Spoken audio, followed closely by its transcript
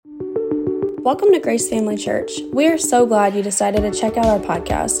Welcome to Grace Family Church. We are so glad you decided to check out our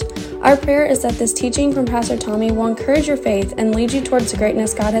podcast. Our prayer is that this teaching from Pastor Tommy will encourage your faith and lead you towards the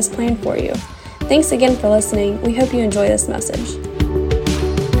greatness God has planned for you. Thanks again for listening. We hope you enjoy this message.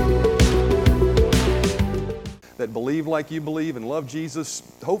 That believe like you believe and love Jesus,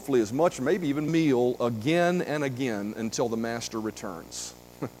 hopefully as much, or maybe even meal again and again until the Master returns.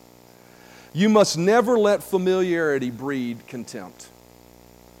 You must never let familiarity breed contempt.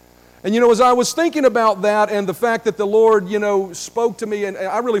 And as I was thinking about that and the fact that the Lord, spoke to me, and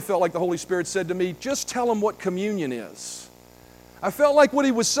I really felt like the Holy Spirit said to me, just tell them what communion is. I felt like what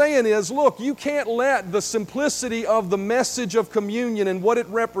He was saying is, look, you can't let the simplicity of the message of communion and what it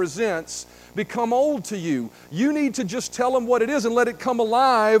represents become old to you. You need to just tell them what it is and let it come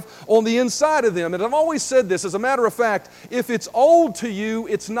alive on the inside of them. And I've always said this, as a matter of fact, if it's old to you,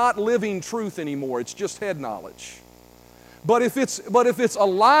 it's not living truth anymore. It's just head knowledge. But if it's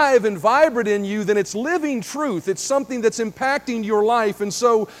alive and vibrant in you, then it's living truth. It's something that's impacting your life. And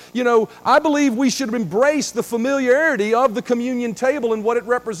so, I believe we should embrace the familiarity of the communion table and what it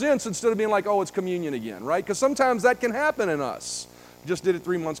represents instead of being like, oh, it's communion again, right? Because sometimes that can happen in us. Just did it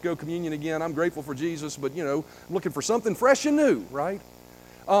 3 months ago, communion again. I'm grateful for Jesus, but, looking for something fresh and new, right?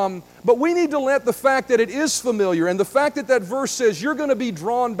 But we need to let the fact that it is familiar and the fact that that verse says you're going to be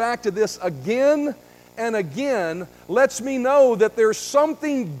drawn back to this again and again lets me know that there's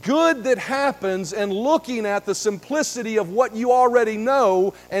something good that happens and looking at the simplicity of what you already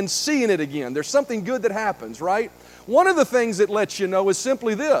know and seeing it again. There's something good that happens, right? One of the things that lets you know is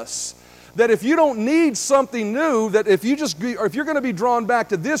simply this, that if you don't need something new, that if you're going to be drawn back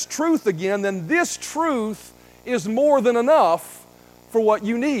to this truth again, then this truth is more than enough for what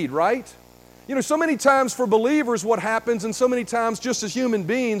you need, right? So many times for believers what happens, and so many times just as human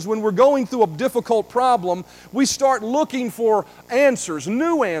beings, when we're going through a difficult problem, we start looking for answers,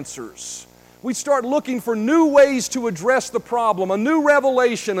 new answers. We start looking for new ways to address the problem, a new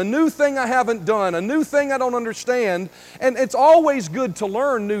revelation, a new thing I haven't done, a new thing I don't understand. And it's always good to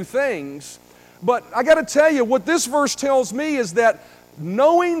learn new things. But I got to tell you, what this verse tells me is that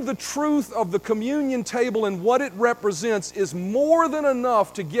knowing the truth of the communion table and what it represents is more than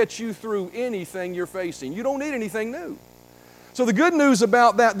enough to get you through anything you're facing. You don't need anything new. So the good news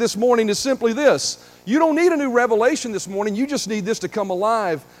about that this morning is simply this. You don't need a new revelation this morning. You just need this to come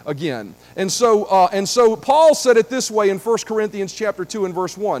alive again. And so Paul said it this way in 1 Corinthians chapter 2 and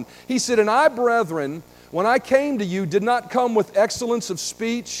verse 1. He said, "And I, brethren, when I came to you, did not come with excellence of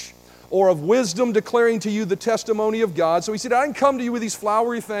speech or of wisdom declaring to you the testimony of God." So he said, I didn't come to you with these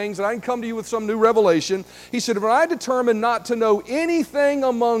flowery things, and I didn't come to you with some new revelation. He said, "But I determined not to know anything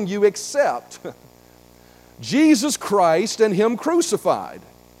among you except Jesus Christ and Him crucified.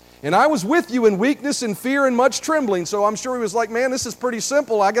 And I was with you in weakness and fear and much trembling." So I'm sure he was like, man, this is pretty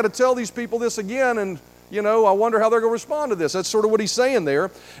simple. I got to tell these people this again, and I wonder how they're going to respond to this. That's sort of what he's saying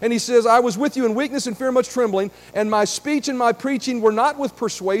there. And he says, "I was with you in weakness and fear and much trembling, and my speech and my preaching were not with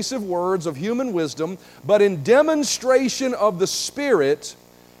persuasive words of human wisdom, but in demonstration of the Spirit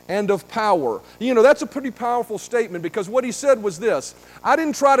and of power." That's a pretty powerful statement, because what he said was this: I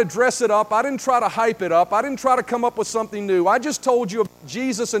didn't try to dress it up. I didn't try to hype it up. I didn't try to come up with something new. I just told you about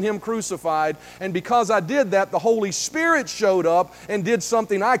Jesus and Him crucified, and because I did that, the Holy Spirit showed up and did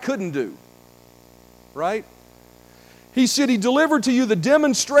something I couldn't do. Right? He said He delivered to you the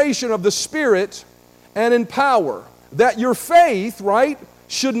demonstration of the Spirit and in power, that your faith, right,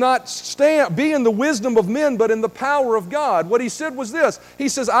 should not be in the wisdom of men, but in the power of God. What he said was this. He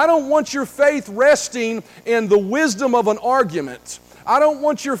says, I don't want your faith resting in the wisdom of an argument. I don't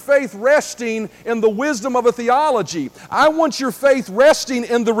want your faith resting in the wisdom of a theology. I want your faith resting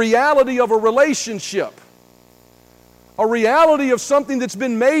in the reality of a relationship. A reality of something that's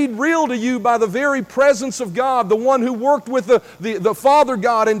been made real to you by the very presence of God, the one who worked with the Father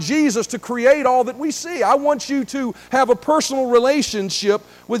God and Jesus to create all that we see. I want you to have a personal relationship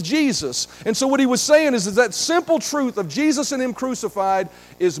with Jesus. And so what he was saying is that simple truth of Jesus and Him crucified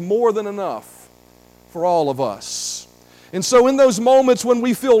is more than enough for all of us. And so in those moments when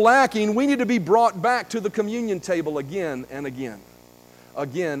we feel lacking, we need to be brought back to the communion table again and again.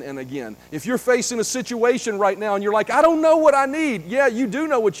 Again and again. If you're facing a situation right now and you're like, I don't know what I need. Yeah, you do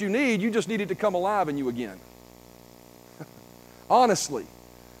know what you need. You just need it to come alive in you again. Honestly.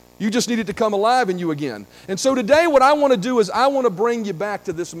 You just need it to come alive in you again. And so today what I want to do is I want to bring you back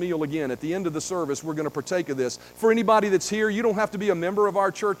to this meal again. At the end of the service, we're going to partake of this. For anybody that's here, you don't have to be a member of our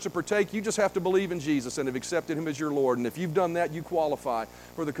church to partake. You just have to believe in Jesus and have accepted Him as your Lord. And if you've done that, you qualify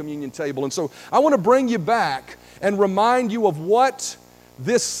for the communion table. And so I want to bring you back and remind you of what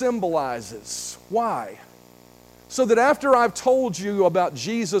this symbolizes. Why? so that after I've told you about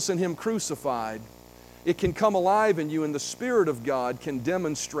Jesus and Him crucified, it can come alive in you and the Spirit of God can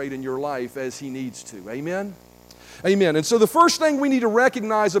demonstrate in your life as He needs to. Amen? Amen. And so the first thing we need to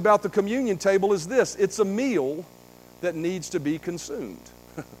recognize about the communion table is this: it's a meal that needs to be consumed.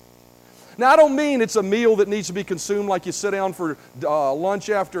 Now, I don't mean it's a meal that needs to be consumed like you sit down for lunch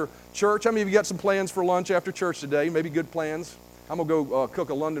after church. How many of you got some plans for lunch after church today? Maybe good plans? I'm going to go cook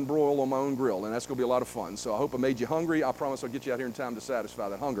a London broil on my own grill, and that's going to be a lot of fun. So I hope I made you hungry. I promise I'll get you out here in time to satisfy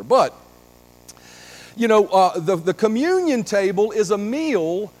that hunger. But, you know, the communion table is a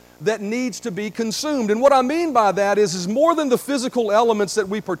meal that needs to be consumed. And what I mean by that is more than the physical elements that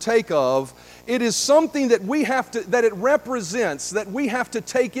we partake of, it is something that we have to, that it represents, that we have to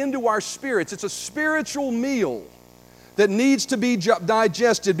take into our spirits. It's a spiritual meal that needs to be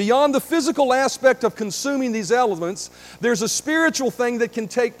digested. Beyond the physical aspect of consuming these elements, there's a spiritual thing that can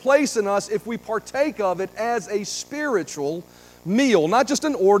take place in us if we partake of it as a spiritual meal. Not just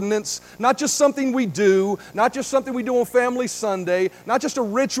an ordinance, not just something we do, not just something we do on Family Sunday, not just a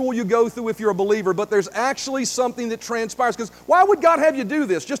ritual you go through if you're a believer, but there's actually something that transpires. Because why would God have you do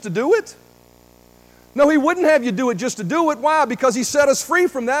this? Just to do it? No, He wouldn't have you do it just to do it. Why? Because He set us free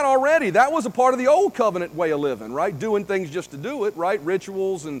from that already. That was a part of the old covenant way of living, right? Doing things just to do it, right?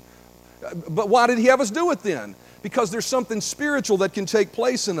 Rituals and... But why did He have us do it then? Because there's something spiritual that can take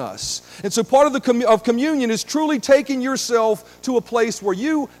place in us. And so part of communion is truly taking yourself to a place where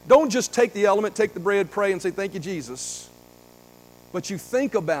you don't just take the element, take the bread, pray, and say, thank you, Jesus. But you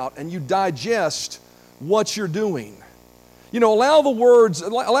think about and you digest what you're doing. You know, allow the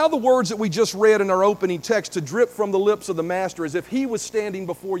words that we just read in our opening text to drip from the lips of the Master as if He was standing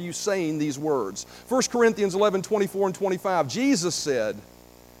before you saying these words. 1 Corinthians 11, 24 and 25, Jesus said,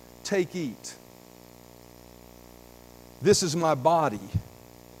 take, eat. This is my body,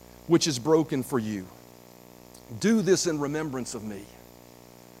 which is broken for you. Do this in remembrance of me.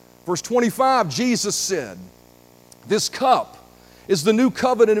 Verse 25, Jesus said, this cup is the new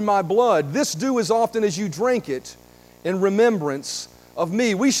covenant in my blood. This do as often as you drink it in remembrance of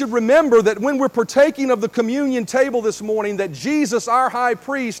me. We should remember that when we're partaking of the communion table this morning, that Jesus, our high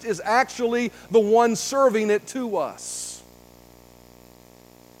priest, is actually the one serving it to us.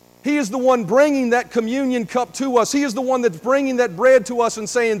 He is the one bringing that communion cup to us. He is the one that's bringing that bread to us and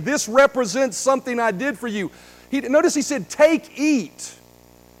saying, this represents something I did for you. Notice He said, take, eat.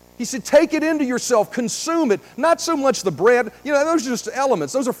 He said, take it into yourself, consume it. Not so much the bread. You know, those are just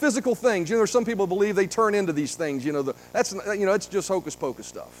elements. Those are physical things. You know, there's some people who believe they turn into these things. You know, it's just hocus pocus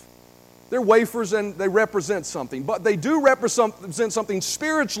stuff. They're wafers and they represent something. But they do represent something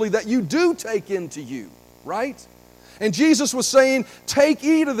spiritually that you do take into you, right? And Jesus was saying, take,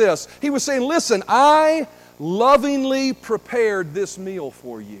 eat of this. He was saying, listen, I lovingly prepared this meal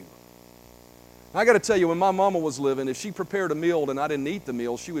for you. I got to tell you, when my mama was living, if she prepared a meal and I didn't eat the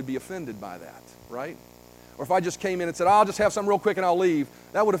meal, she would be offended by that, right? Or if I just came in and said, I'll just have something real quick and I'll leave,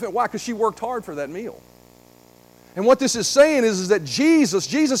 that would offend. Why? Because she worked hard for that meal. And what this is saying is that Jesus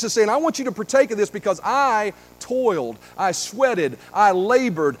is saying, I want you to partake of this because I toiled, I sweated, I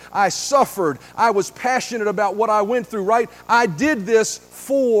labored, I suffered, I was passionate about what I went through, right? I did this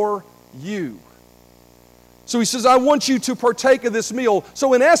for you. So He says, I want you to partake of this meal.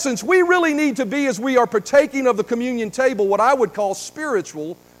 So in essence, we really need to be, as we are partaking of the communion table, what I would call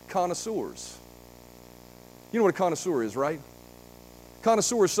spiritual connoisseurs. You know what a connoisseur is, right?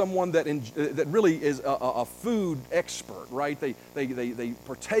 Connoisseur is someone that really is a food expert, right? They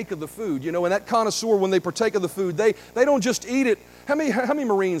partake of the food, you know. And that connoisseur, when they partake of the food, they don't just eat it. How many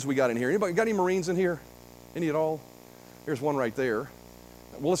Marines we got in here? Anybody got any Marines in here? Any at all? Here's one right there.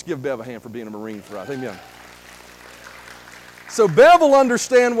 Well, let's give Bev a hand for being a Marine for us. Amen. So Bev will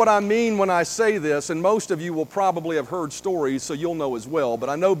understand what I mean when I say this, and most of you will probably have heard stories, so you'll know as well. But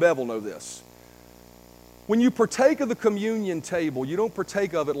I know Bev will know this. When you partake of the communion table, you don't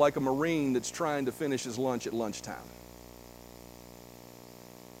partake of it like a Marine that's trying to finish his lunch at lunchtime.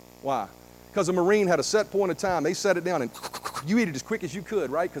 Why? Because a Marine had a set point of time. They set it down and you eat it as quick as you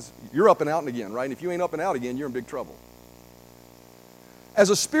could, right? Because you're up and out and again, right? And if you ain't up and out again, you're in big trouble. As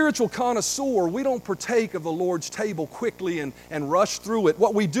a spiritual connoisseur, we don't partake of the Lord's table quickly and rush through it.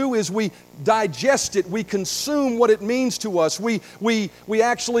 What we do is we digest it, we consume what it means to us. We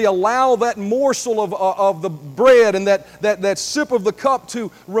actually allow that morsel of the bread and that sip of the cup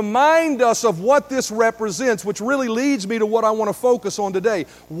to remind us of what this represents, which really leads me to what I want to focus on today.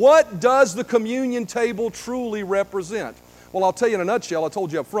 What does the communion table truly represent? Well, I'll tell you in a nutshell, I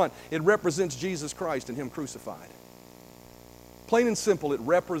told you up front, it represents Jesus Christ and Him crucified. Plain and simple, it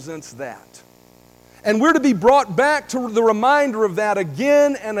represents that. And we're to be brought back to the reminder of that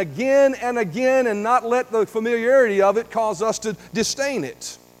again and again and again, and not let the familiarity of it cause us to disdain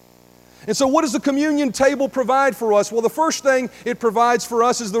it. And so what does the communion table provide for us? Well, the first thing it provides for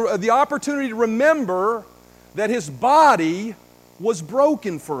us is the opportunity to remember that His body was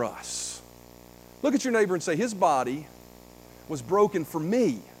broken for us. Look at your neighbor and say, His body was broken for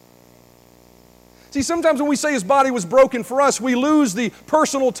me. See, sometimes when we say His body was broken for us, we lose the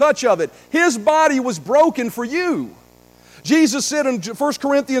personal touch of it. His body was broken for you. Jesus said in 1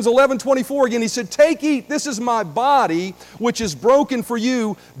 Corinthians 11:24 again, He said, "Take, eat, this is my body, which is broken for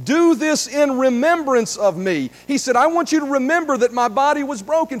you. Do this in remembrance of me." He said, I want you to remember that my body was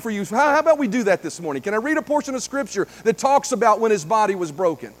broken for you. So how about we do that this morning? Can I read a portion of Scripture that talks about when His body was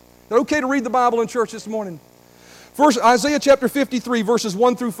broken? Is it okay to read the Bible in church this morning? First, Isaiah chapter 53, verses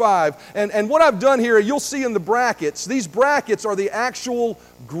 1 through 5. And what I've done here, you'll see in the brackets, these brackets are the actual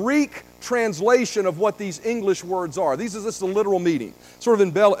Greek translation of what these English words are. These is just the literal meaning. Sort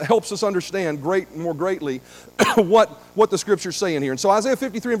of helps us understand more greatly what the Scripture's saying here. And so Isaiah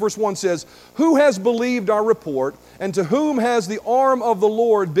 53 and verse 1 says, "Who has believed our report, and to whom has the arm of the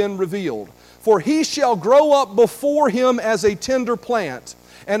Lord been revealed? For he shall grow up before him as a tender plant,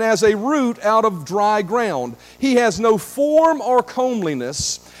 and as a root out of dry ground. He has no form or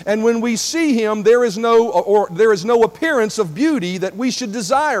comeliness, and when we see him, there is no appearance of beauty that we should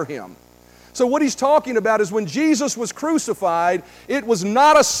desire him." So what he's talking about is when Jesus was crucified, it was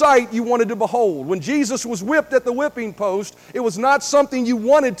not a sight you wanted to behold. When Jesus was whipped at the whipping post, it was not something you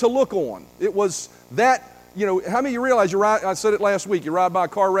wanted to look on. It was that, how many of you realize I said it last week, you ride by a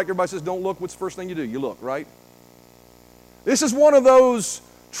car wreck, everybody says, don't look, what's the first thing you do? You look, right? This is one of those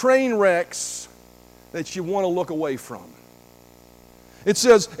train wrecks that you want to look away from. It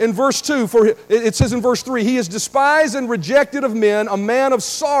says in verse 2, it says in verse 3, "He is despised and rejected of men, a man of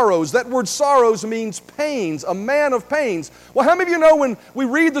sorrows." That word sorrows means pains, a man of pains. Well, how many of you know when we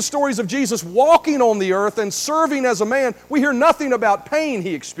read the stories of Jesus walking on the earth and serving as a man, we hear nothing about pain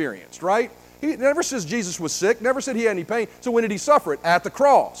He experienced, right? He never says Jesus was sick, never said He had any pain. So when did He suffer it? At the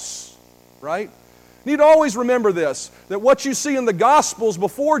cross, right? You need to always remember this, that what you see in the Gospels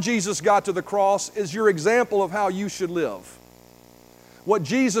before Jesus got to the cross is your example of how you should live. What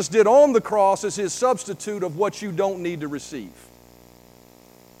Jesus did on the cross is His substitute of what you don't need to receive.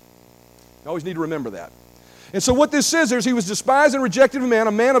 You always need to remember that. And so what this says is He was despised and rejected of men,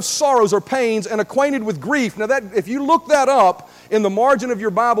 a man of sorrows or pains, and acquainted with grief. Now if you look that up in the margin of your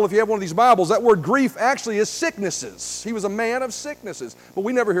Bible, if you have one of these Bibles, that word grief actually is sicknesses. He was a man of sicknesses. But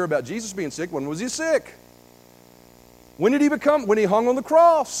we never hear about Jesus being sick. When was He sick? When did He become? When He hung on the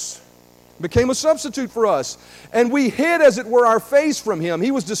cross. Became a substitute for us. And we hid, as it were, our face from Him.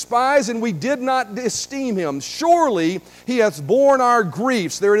 He was despised, and we did not esteem Him. Surely He hath borne our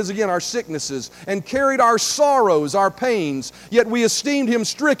griefs, there it is again, our sicknesses, and carried our sorrows, our pains. Yet we esteemed Him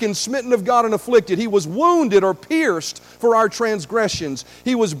stricken, smitten of God, and afflicted. He was wounded or pierced for our transgressions.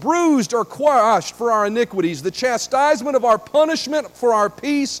 He was bruised or crushed for our iniquities. The chastisement of our punishment for our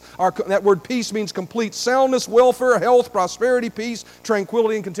peace, that word peace means complete soundness, welfare, health, prosperity, peace,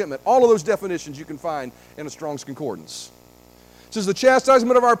 tranquility, and contentment. All of those definitions you can find in a Strong's Concordance. It says, the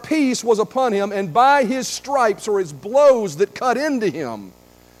chastisement of our peace was upon Him, and by His stripes, or His blows that cut into Him,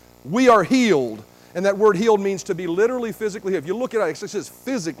 we are healed. And that word healed means to be literally, physically healed. If you look at it, it says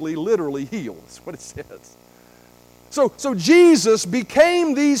physically, literally healed. That's what it says. So Jesus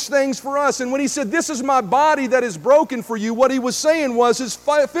became these things for us. And when He said, "This is my body that is broken for you," what He was saying was His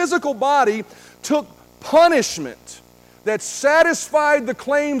physical body took punishment that satisfied the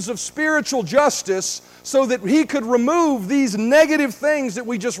claims of spiritual justice so that He could remove these negative things that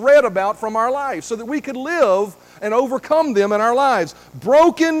we just read about from our life, so that we could live and overcome them in our lives.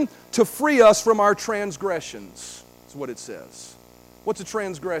 Broken to free us from our transgressions, is what it says. What's a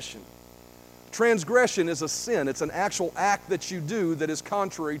transgression? Transgression is a sin. It's an actual act that you do that is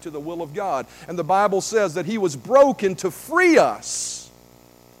contrary to the will of God. And the Bible says that He was broken to free us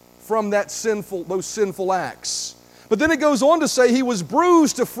from those sinful acts. But then it goes on to say He was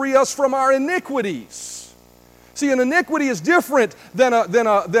bruised to free us from our iniquities. See, an iniquity is different than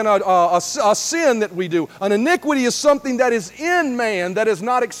a sin that we do. An iniquity is something that is in man that has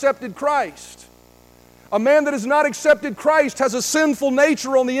not accepted Christ. A man that has not accepted Christ has a sinful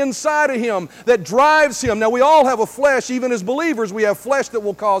nature on the inside of him that drives him. Now, we all have a flesh. Even as believers, we have flesh that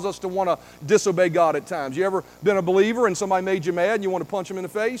will cause us to want to disobey God at times. You ever been a believer and somebody made you mad and you want to punch them in the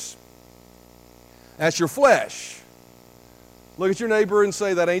face? That's your flesh. Look at your neighbor and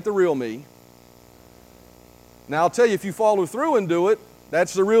say, "That ain't the real me." Now, I'll tell you, if you follow through and do it,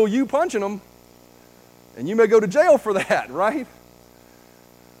 that's the real you punching them. And you may go to jail for that, right?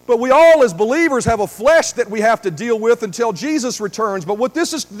 But we all as believers have a flesh that we have to deal with until Jesus returns. But what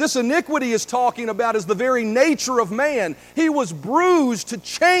this iniquity is talking about is the very nature of man. He was bruised to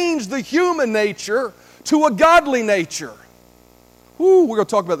change the human nature to a godly nature. We're going to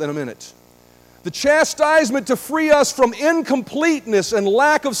talk about that in a minute. The chastisement to free us from incompleteness and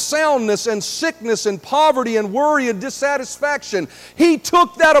lack of soundness and sickness and poverty and worry and dissatisfaction. He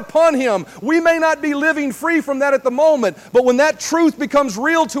took that upon Him. We may not be living free from that at the moment, but when that truth becomes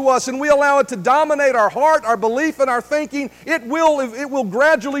real to us and we allow it to dominate our heart, our belief, and our thinking, it will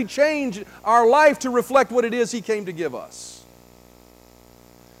gradually change our life to reflect what it is He came to give us.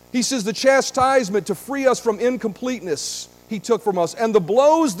 He says the chastisement to free us from incompleteness He took from us, and the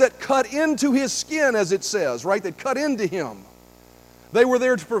blows that cut into His skin, as it says, right, that cut into Him, they were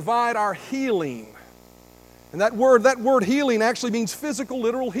there to provide our healing. And that word healing actually means physical,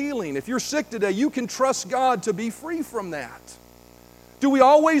 literal healing. If you're sick today, you can trust God to be free from that. Do we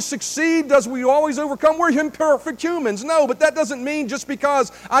always succeed? Does we always overcome? We're imperfect humans. No, but that doesn't mean just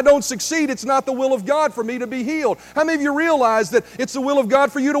because I don't succeed, it's not the will of God for me to be healed. How many of you realize that it's the will of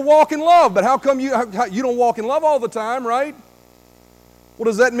God for you to walk in love? But how come you don't walk in love all the time, right? Well,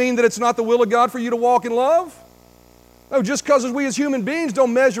 does that mean that it's not the will of God for you to walk in love? No, just because we as human beings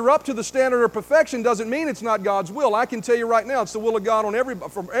don't measure up to the standard of perfection doesn't mean it's not God's will. I can tell you right now, it's the will of God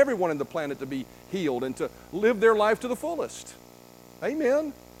for everyone on the planet to be healed and to live their life to the fullest.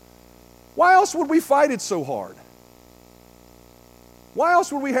 Amen. Why else would we fight it so hard? Why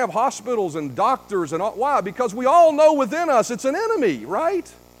else would we have hospitals and doctors and all? Why? Because we all know within us it's an enemy,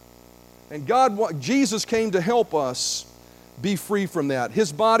 right? And Jesus came to help us be free from that.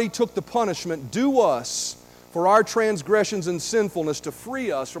 His body took the punishment due us for our transgressions and sinfulness to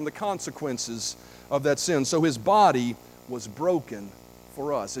free us from the consequences of that sin. So His body was broken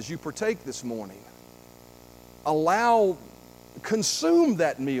for us. As you partake this morning, consume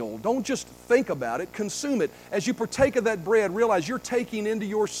that meal. Don't just think about it, consume it. As you partake of that bread, realize you're taking into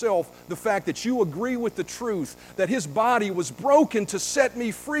yourself the fact that you agree with the truth that His body was broken to set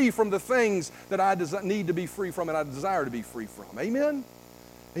me free from the things that I need to be free from and I desire to be free from. Amen?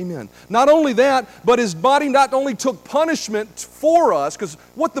 Amen. Not only that, but His body not only took punishment for us, because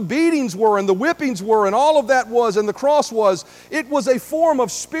what the beatings were and the whippings were and all of that was and the cross was, it was a form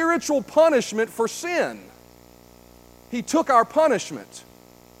of spiritual punishment for sin. He took our punishment.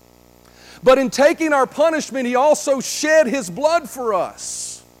 But in taking our punishment, He also shed His blood for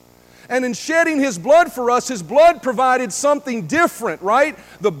us. And in shedding His blood for us, His blood provided something different, right?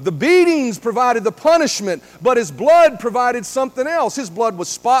 The beatings provided the punishment, but His blood provided something else. His blood was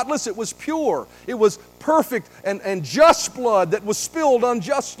spotless, it was pure. It was perfect and just blood that was spilled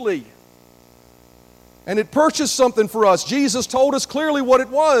unjustly. And it purchased something for us. Jesus told us clearly what it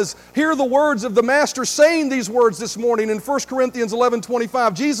was. Hear the words of the Master saying these words this morning in 1 Corinthians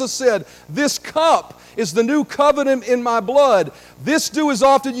 11:25. Jesus said, "This cup is the new covenant in my blood. This do as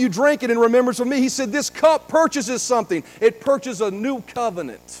often you drink it in remembrance of me." He said this cup purchases something. It purchases a new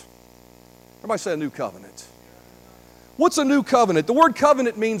covenant. Everybody say a new covenant. What's a new covenant? The word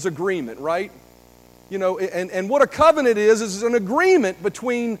covenant means agreement, right? You know, and what a covenant is an agreement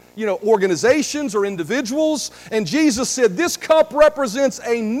between, organizations or individuals. And Jesus said this cup represents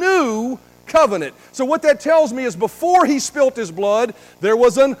a new covenant. So what that tells me is before He spilt His blood, there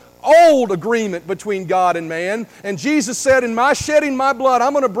was an old agreement between God and man. And Jesus said, in my shedding my blood,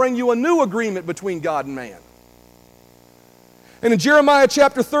 I'm going to bring you a new agreement between God and man. And in Jeremiah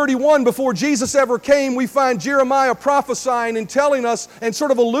chapter 31, before Jesus ever came, we find Jeremiah prophesying and telling us, and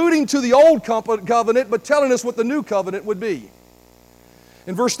sort of alluding to the old covenant, but telling us what the new covenant would be.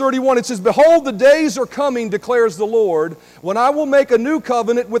 In verse 31, it says, "Behold, the days are coming, declares the Lord, when I will make a new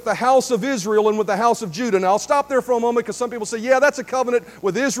covenant with the house of Israel and with the house of Judah." Now, I'll stop there for a moment because some people say, yeah, that's a covenant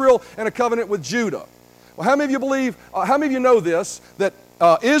with Israel and a covenant with Judah. Well, how many of you know this, that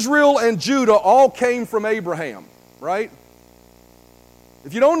Israel and Judah all came from Abraham, right?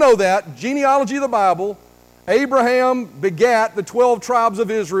 If you don't know that, genealogy of the Bible, Abraham begat the 12 tribes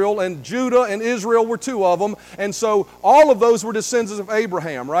of Israel, and Judah and Israel were two of them, and so all of those were descendants of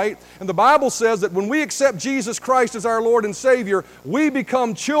Abraham, right? And the Bible says that when we accept Jesus Christ as our Lord and Savior, we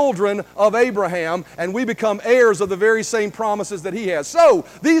become children of Abraham, and we become heirs of the very same promises that he has. So,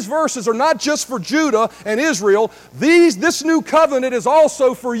 these verses are not just for Judah and Israel. This new covenant is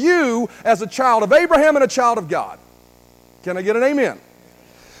also for you as a child of Abraham and a child of God. Can I get an amen?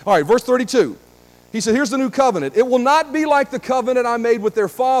 All right, verse 32. He said, here's the new covenant. "It will not be like the covenant I made with their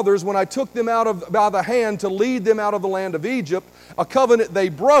fathers when I took them by the hand to lead them out of the land of Egypt, a covenant they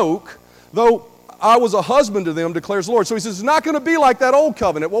broke, though I was a husband to them, declares the Lord. So he says, it's not going to be like that old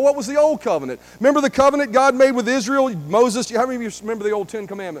covenant. Well, what was the old covenant? Remember the covenant God made with Israel? Moses, how many of you remember the old Ten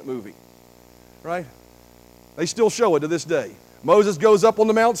Commandment movie? Right? They still show it to this day. Moses goes up on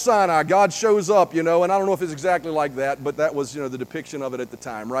the Mount Sinai. God shows up, and I don't know if it's exactly like that, but that was, the depiction of it at the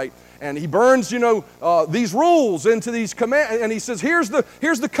time, right? And he burns, these rules into these commands, and he says, here's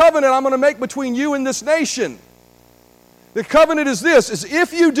the covenant I'm going to make between you and this nation. The covenant is this, is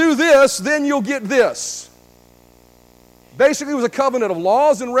if you do this, then you'll get this. Basically, it was a covenant of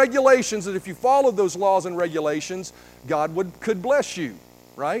laws and regulations that if you followed those laws and regulations, God could bless you,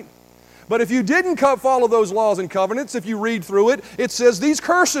 right? But if you didn't follow those laws and covenants, if you read through it, it says these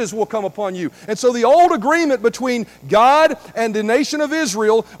curses will come upon you. And so the old agreement between God and the nation of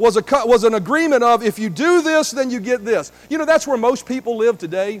Israel was an agreement of if you do this, then you get this. That's where most people live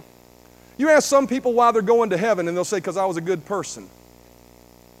today. You ask some people why they're going to heaven, and they'll say, because I was a good person.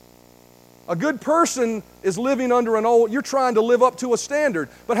 A good person is living under you're trying to live up to a standard.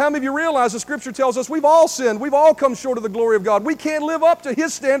 But how many of you realize the Scripture tells us we've all sinned, we've all come short of the glory of God. We can't live up to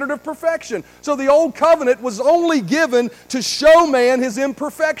His standard of perfection. So the old covenant was only given to show man his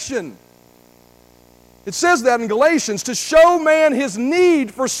imperfection. It says that in Galatians, to show man his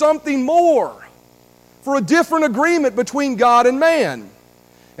need for something more, for a different agreement between God and man.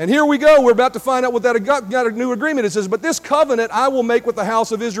 And here we go, we're about to find out what that got a new agreement. It says, but this covenant I will make with the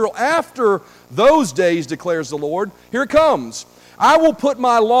house of Israel after those days, declares the Lord. Here it comes. I will put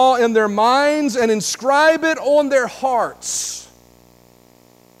my law in their minds and inscribe it on their hearts.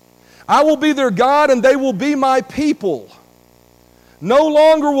 I will be their God and they will be my people. No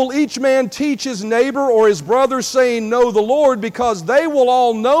longer will each man teach his neighbor or his brother, saying, know the Lord, because they will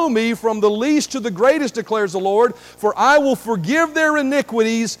all know me from the least to the greatest, declares the Lord. For I will forgive their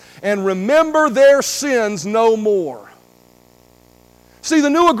iniquities and remember their sins no more. See,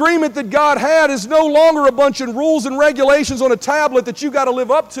 the new agreement that God had is no longer a bunch of rules and regulations on a tablet that you got to live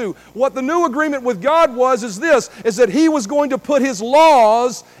up to. What the new agreement with God is that He was going to put His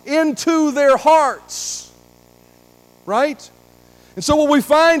laws into their hearts. Right? And so what we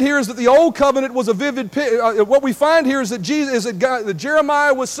find here is that the old covenant was a vivid picture. What we find here is that that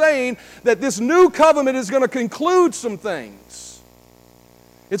Jeremiah was saying that this new covenant is going to conclude some things.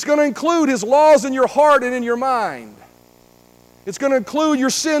 It's going to include His laws in your heart and in your mind. It's going to include your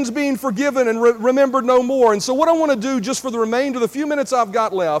sins being forgiven and remembered no more. And so what I want to do just for the remainder of the few minutes I've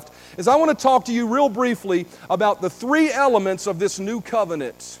got left is I want to talk to you real briefly about the three elements of this new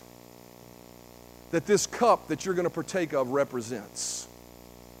covenant that this cup that you're going to partake of represents.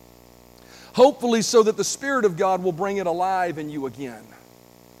 Hopefully so that the Spirit of God will bring it alive in you again.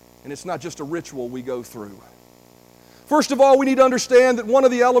 And it's not just a ritual we go through. First of all, we need to understand that one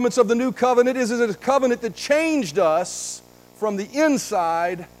of the elements of the new covenant is a covenant that changed us from the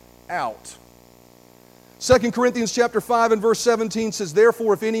inside out. 2 Corinthians chapter 5 and verse 17 says,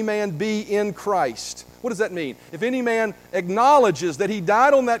 therefore, if any man be in Christ. What does that mean? If any man acknowledges that he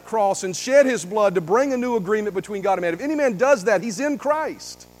died on that cross and shed his blood to bring a new agreement between God and man, if any man does that, he's in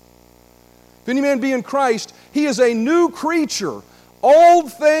Christ. If any man be in Christ, he is a new creature.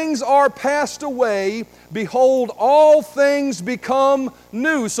 Old things are passed away. Behold, all things become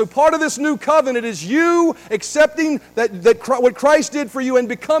new. So part of this new covenant is you accepting that what Christ did for you and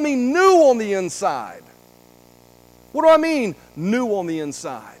becoming new on the inside. What do I mean, new on the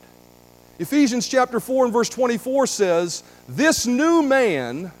inside? Ephesians chapter 4 and verse 24 says, this new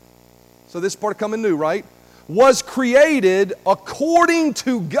man, so this part coming new, right, was created according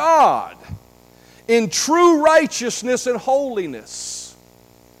to God in true righteousness and holiness.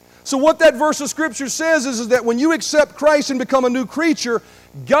 So what that verse of Scripture says is that when you accept Christ and become a new creature,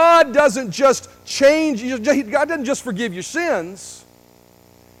 God doesn't just change, God doesn't just forgive your sins.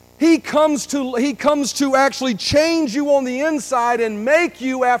 He comes to actually change you on the inside and make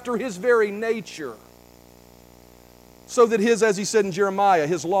you after His very nature. So that as He said in Jeremiah,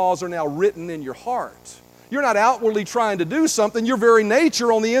 His laws are now written in your heart. You're not outwardly trying to do something. Your very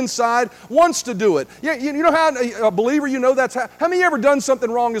nature on the inside wants to do it. You know how a believer, that's how many of you ever done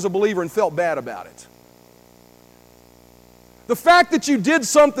something wrong as a believer and felt bad about it? The fact that you did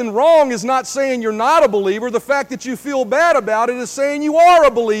something wrong is not saying you're not a believer. The fact that you feel bad about it is saying you are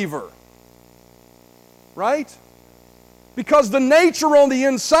a believer. Right? Because the nature on the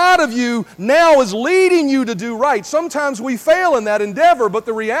inside of you now is leading you to do right. Sometimes we fail in that endeavor, but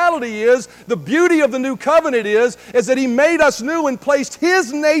the reality is, the beauty of the new covenant is that He made us new and placed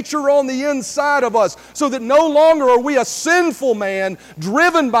His nature on the inside of us, so that no longer are we a sinful man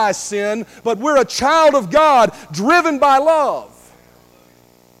driven by sin, but we're a child of God driven by love.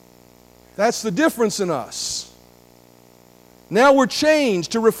 That's the difference in us. Now we're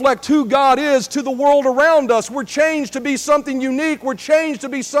changed to reflect who God is to the world around us. We're changed to be something unique. We're changed to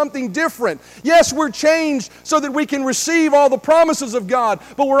be something different. Yes, we're changed so that we can receive all the promises of God,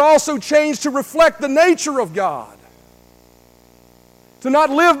 but we're also changed to reflect the nature of God. To not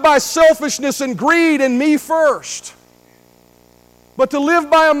live by selfishness and greed and me first, but to live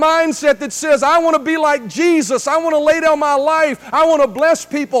by a mindset that says, I want to be like Jesus. I want to lay down my life. I want to bless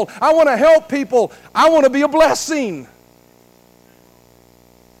people. I want to help people. I want to be a blessing.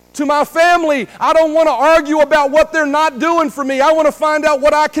 To my family, I don't want to argue about what they're not doing for me. I want to find out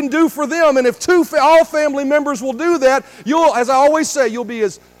what I can do for them. And if all family members will do that, you'll, as I always say, you'll be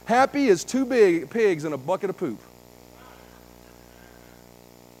as happy as two big pigs in a bucket of poop.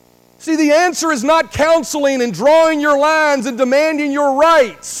 See, the answer is not counseling and drawing your lines and demanding your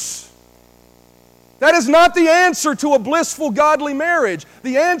rights. That is not the answer to a blissful, godly marriage.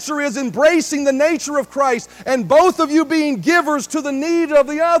 The answer is embracing the nature of Christ and both of you being givers to the need of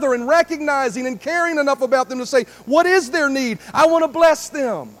the other and recognizing and caring enough about them to say, what is their need? I want to bless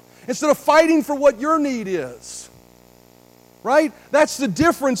them. Instead of fighting for what your need is. Right? That's the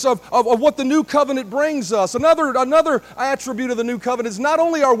difference of what the new covenant brings us. Another attribute of the new covenant is not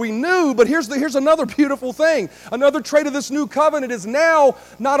only are we new, but here's another beautiful thing. Another trait of this new covenant is now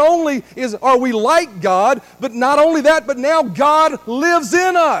not only are we like God, but not only that, but now God lives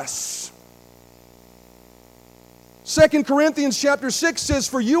in us. 2 Corinthians chapter 6 says,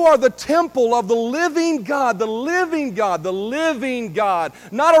 for you are the temple of the living God, the living God, the living God.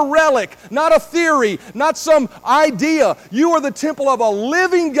 Not a relic, not a theory, not some idea. You are the temple of a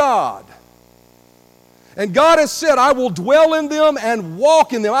living God. And God has said, I will dwell in them and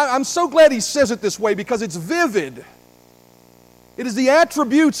walk in them. I'm so glad He says it this way because it's vivid. It is the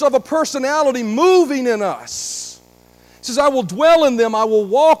attributes of a personality moving in us. He says, I will dwell in them, I will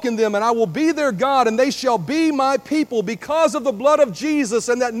walk in them, and I will be their God, and they shall be my people because of the blood of Jesus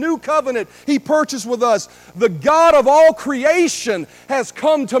and that new covenant He purchased with us. The God of all creation has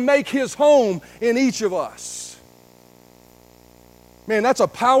come to make His home in each of us. Man, that's a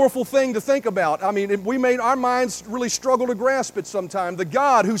powerful thing to think about. I mean, our minds really struggle to grasp it sometimes. The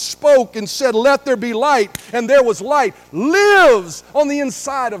God who spoke and said, let there be light, and there was light, lives on the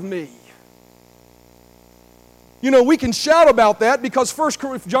inside of me. You know, we can shout about that because 1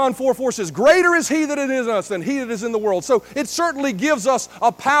 John 4:4 says, greater is He that is in us than he that is in the world. So it certainly gives us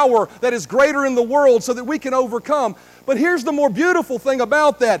a power that is greater in the world so that we can overcome. But here's the more beautiful thing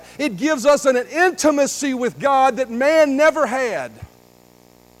about that. It gives us an intimacy with God that man never had.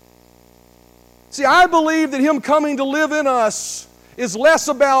 See, I believe that Him coming to live in us is less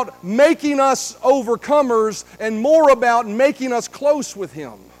about making us overcomers and more about making us close with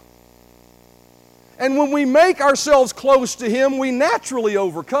Him. And when we make ourselves close to Him, we naturally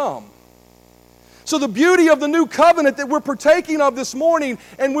overcome. So the beauty of the new covenant that we're partaking of this morning,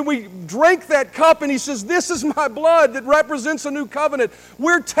 and when we drink that cup and He says, this is my blood that represents a new covenant,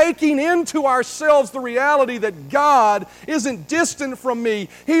 we're taking into ourselves the reality that God isn't distant from me.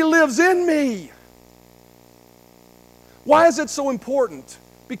 He lives in me. Why is it so important?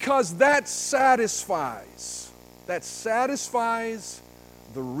 Because that satisfies the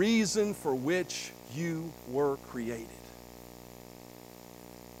reason for which you were created.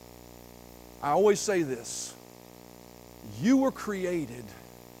 I always say this. You were created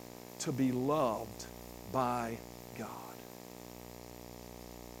to be loved by God.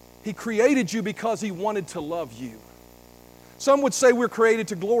 He created you because He wanted to love you. Some would say we're created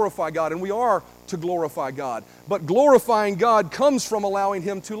to glorify God, and we are to glorify God. But glorifying God comes from allowing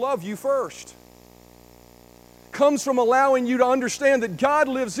Him to love you first. Comes from allowing you to understand that God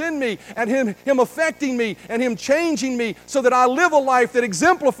lives in me and Him affecting me and Him changing me so that I live a life that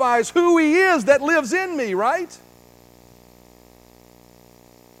exemplifies who He is that lives in me, right?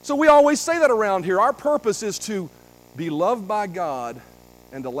 So we always say that around here. Our purpose is to be loved by God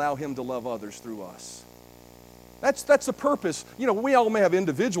and allow Him to love others through us. That's the purpose. You know, we all may have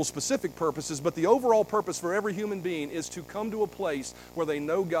individual specific purposes, but the overall purpose for every human being is to come to a place where they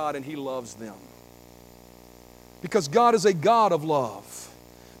know God and He loves them. Because God is a God of love.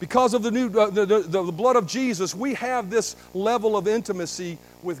 Because of the blood of Jesus, we have this level of intimacy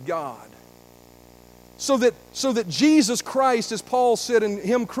with God. So that Jesus Christ, as Paul said, and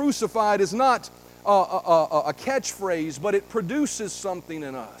Him crucified is not a catchphrase, but it produces something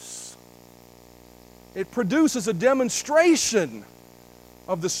in us. It produces a demonstration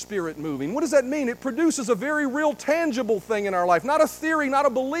of the Spirit moving. What does that mean? It produces a very real, tangible thing in our life. Not a theory, not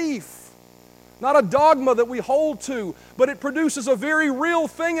a belief. Not a dogma that we hold to, but it produces a very real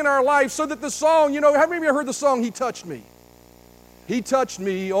thing in our life so that the song, you know, how many of you heard the song, He Touched Me? He touched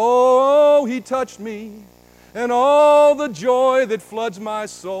me, oh, He touched me, and all the joy that floods my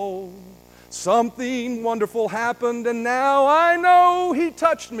soul. Something wonderful happened, and now I know He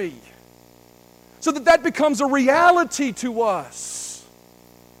touched me. So that becomes a reality to us.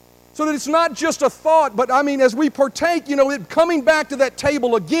 So that it's not just a thought, but as we partake, it coming back to that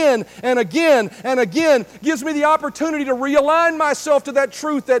table again and again and again gives me the opportunity to realign myself to that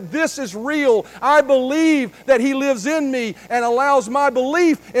truth that this is real. I believe that He lives in me and allows my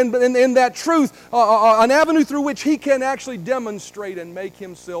belief in that truth an avenue through which He can actually demonstrate and make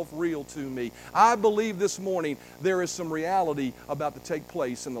Himself real to me. I believe this morning there is some reality about to take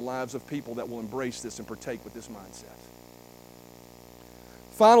place in the lives of people that will embrace this and partake with this mindset.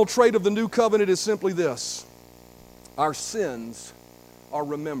 Final trait of the new covenant is simply this: our sins are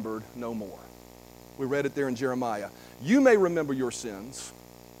remembered no more. We read it there in Jeremiah. You may remember your sins,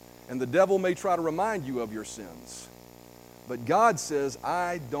 and the devil may try to remind you of your sins, but God says,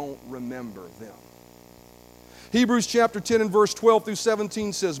 I don't remember them. Hebrews chapter 10 and verse 12 through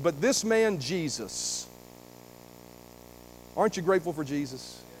 17 says, but this man Jesus, aren't you grateful for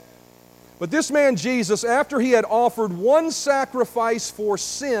Jesus? But this man Jesus, after He had offered one sacrifice for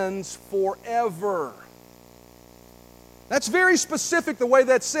sins forever. That's very specific the way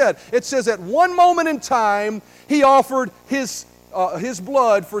that's said. It says at one moment in time, He offered His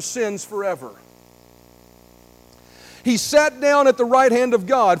blood for sins forever. He sat down at the right hand of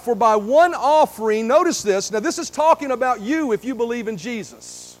God, for by one offering, notice this, now this is talking about you if you believe in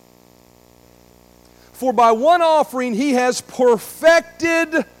Jesus. For by one offering He has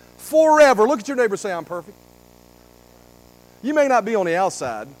perfected forever. Look at your neighbor and say, I'm perfect. You may not be on the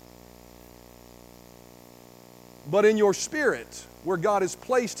outside, but in your spirit, where God has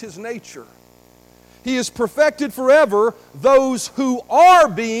placed His nature, He has perfected forever those who are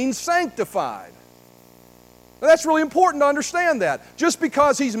being sanctified. Now, that's really important to understand that. Just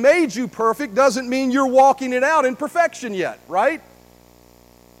because He's made you perfect doesn't mean you're walking it out in perfection yet, right?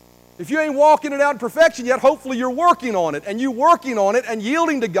 If you ain't walking it out in perfection yet, hopefully you're working on it. And you working on it and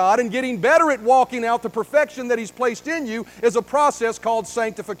yielding to God and getting better at walking out the perfection that He's placed in you is a process called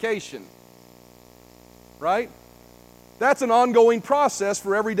sanctification. Right? That's an ongoing process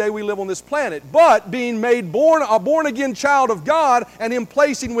for every day we live on this planet. But being made a born-again child of God and Him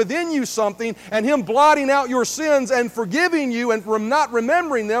placing within you something and Him blotting out your sins and forgiving you and from not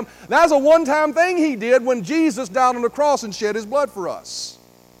remembering them, that's a one-time thing He did when Jesus died on the cross and shed His blood for us.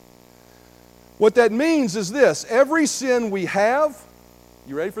 What that means is this: every sin we have,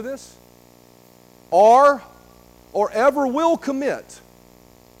 you ready for this? Or ever will commit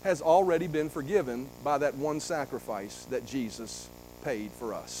has already been forgiven by that one sacrifice that Jesus paid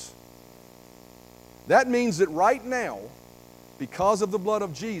for us. That means that right now, because of the blood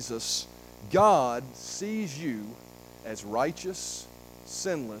of Jesus, God sees you as righteous,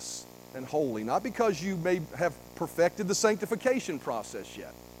 sinless, and holy. Not because you may have perfected the sanctification process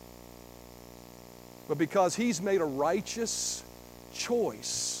yet, but because He's made a righteous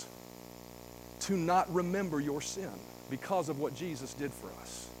choice to not remember your sin because of what Jesus did for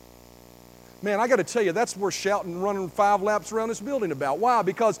us. Man, I got to tell you, that's worth shouting and running 5 laps around this building about. Why?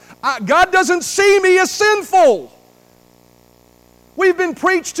 Because God doesn't see me as sinful. We've been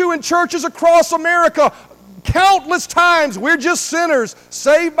preached to in churches across America countless times. We're just sinners,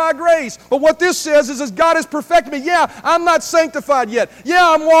 saved by grace. But what this says is God has perfected me. Yeah, I'm not sanctified yet.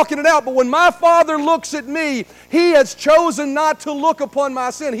 Yeah, I'm walking it out. But when my Father looks at me, He has chosen not to look upon my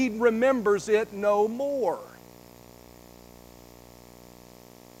sin. He remembers it no more.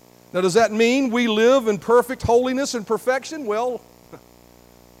 Now, does that mean we live in perfect holiness and perfection? Well,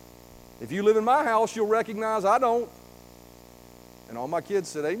 if you live in my house, you'll recognize I don't. And all my kids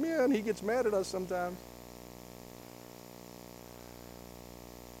said, amen. He gets mad at us sometimes.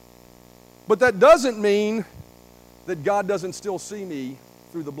 But that doesn't mean that God doesn't still see me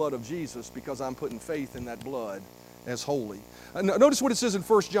through the blood of Jesus because I'm putting faith in that blood as holy. Notice what it says in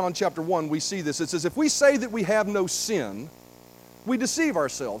 1 John chapter 1. We see this. It says, if we say that we have no sin, we deceive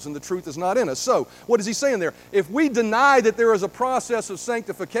ourselves and the truth is not in us. So, what is he saying there? If we deny that there is a process of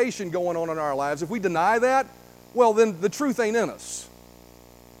sanctification going on in our lives, if we deny that, well, then the truth ain't in us.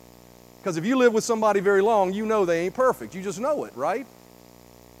 Because if you live with somebody very long, you know they ain't perfect. You just know it, right?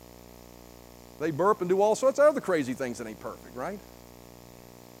 They burp and do all sorts of other crazy things that ain't perfect, right?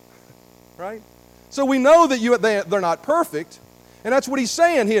 Right? So we know that they're not perfect. And that's what he's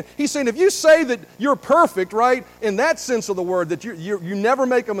saying here. He's saying if you say that you're perfect, right, in that sense of the word, that you never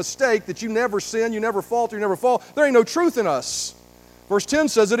make a mistake, that you never sin, you never falter, you never fall, there ain't no truth in us. Verse 10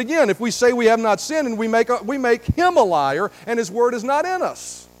 says it again. If we say we have not sinned, and we make Him a liar, and His word is not in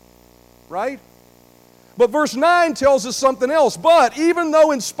us. Right? But verse 9 tells us something else. But even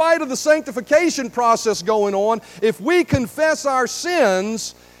though in spite of the sanctification process going on, if we confess our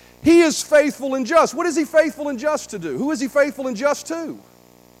sins, He is faithful and just. What is He faithful and just to do? Who is He faithful and just to?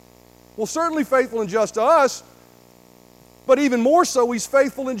 Well, certainly faithful and just to us, but even more so, He's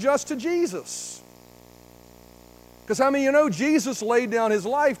faithful and just to Jesus. Because how many of you know Jesus laid down His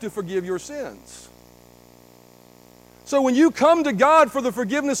life to forgive your sins? So when you come to God for the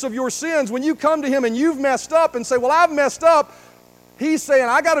forgiveness of your sins, when you come to Him and you've messed up and say, well, I've messed up, He's saying,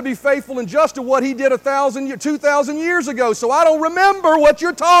 I got to be faithful and just to what He did 2,000 years ago, so I don't remember what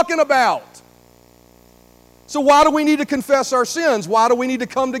you're talking about. So why do we need to confess our sins? Why do we need to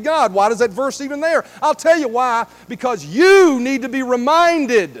come to God? Why is that verse even there? I'll tell you why. Because you need to be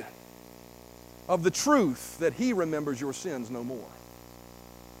reminded of the truth that He remembers your sins no more.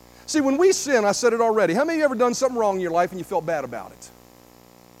 See, when we sin, I said it already, how many of you ever done something wrong in your life and you felt bad about it?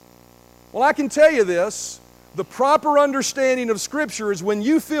 Well, I can tell you this, the proper understanding of Scripture is when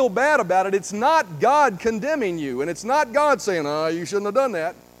you feel bad about it, it's not God condemning you, and it's not God saying, oh, you shouldn't have done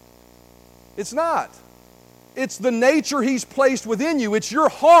that. It's not. It's the nature He's placed within you. It's your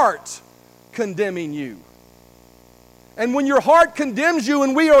heart condemning you. And when your heart condemns you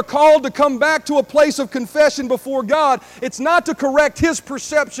and we are called to come back to a place of confession before God, it's not to correct His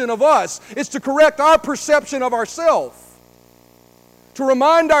perception of us. It's to correct our perception of ourselves. To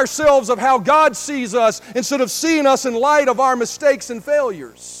remind ourselves of how God sees us instead of seeing us in light of our mistakes and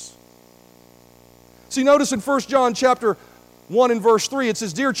failures. See, notice in 1 John chapter 1 and verse 3, it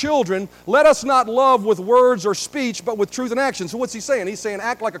says, Dear children, let us not love with words or speech, but with truth and action. So what's He saying? He's saying,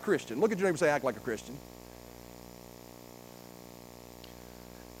 act like a Christian. Look at your neighbor and say, act like a Christian.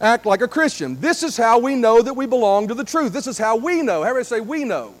 Act like a Christian. This is how we know that we belong to the truth. This is how we know. Everybody say, we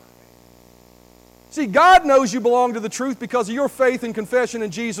know. See, God knows you belong to the truth because of your faith and confession in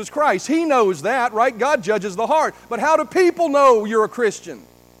Jesus Christ. He knows that, right? God judges the heart. But how do people know you're a Christian?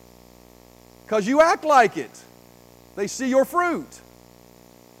 Because you act like it. They see your fruit.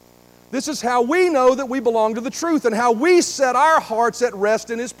 This is how we know that we belong to the truth and how we set our hearts at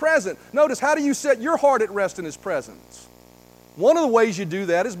rest in His presence. Notice, how do you set your heart at rest in His presence? One of the ways you do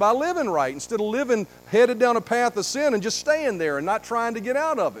that is by living right, instead of living headed down a path of sin and just staying there and not trying to get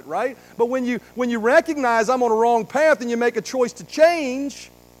out of it, right? But when you recognize I'm on a wrong path and you make a choice to change,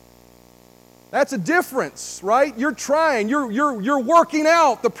 that's a difference, right? You're trying, you're working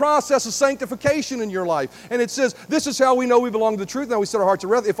out the process of sanctification in your life. And it says, this is how we know we belong to the truth. Now we set our hearts at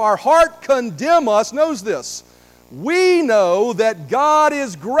rest. If our heart condemn us, knows this, we know that God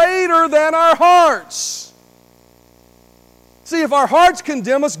is greater than our hearts. See, if our hearts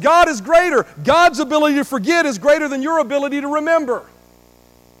condemn us, God is greater. God's ability to forget is greater than your ability to remember.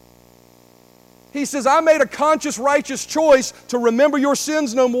 He says, I made a conscious, righteous choice to remember your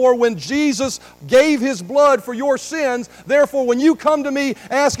sins no more when Jesus gave His blood for your sins. Therefore, when you come to me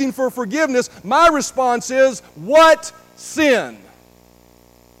asking for forgiveness, my response is, what sin?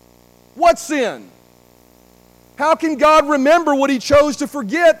 What sin? How can God remember what He chose to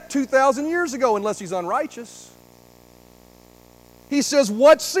forget 2,000 years ago unless He's unrighteous? He says,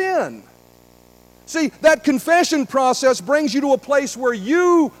 what sin? See, that confession process brings you to a place where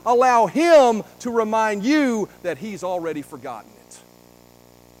you allow Him to remind you that He's already forgotten it.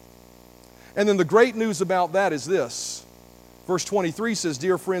 And then the great news about that is this. Verse 23 says,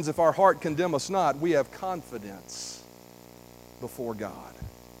 Dear friends, if our heart condemn us not, we have confidence before God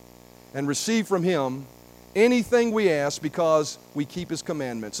and receive from Him anything we ask because we keep His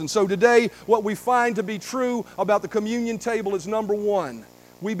commandments. And so today, what we find to be true about the communion table is, number one,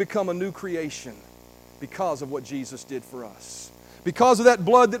 we become a new creation because of what Jesus did for us. Because of that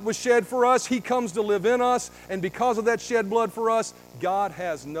blood that was shed for us, He comes to live in us, and because of that shed blood for us, God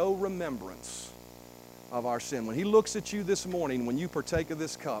has no remembrance of our sin. When He looks at you this morning, when you partake of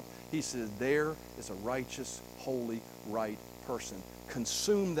this cup, He says, there is a righteous, holy, right person.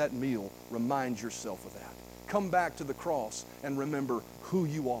 Consume that meal. Remind yourself of that. Come back to the cross and remember who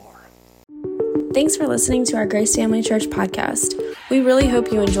you are. Thanks for listening to our Grace Family Church podcast. We really hope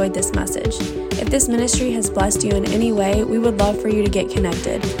you enjoyed this message. If this ministry has blessed you in any way, we would love for you to get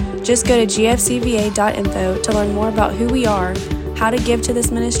connected. Just go to gfcva.info to learn more about who we are, how to give to this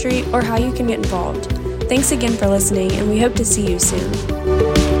ministry, or how you can get involved. Thanks again for listening, and we hope to see you soon.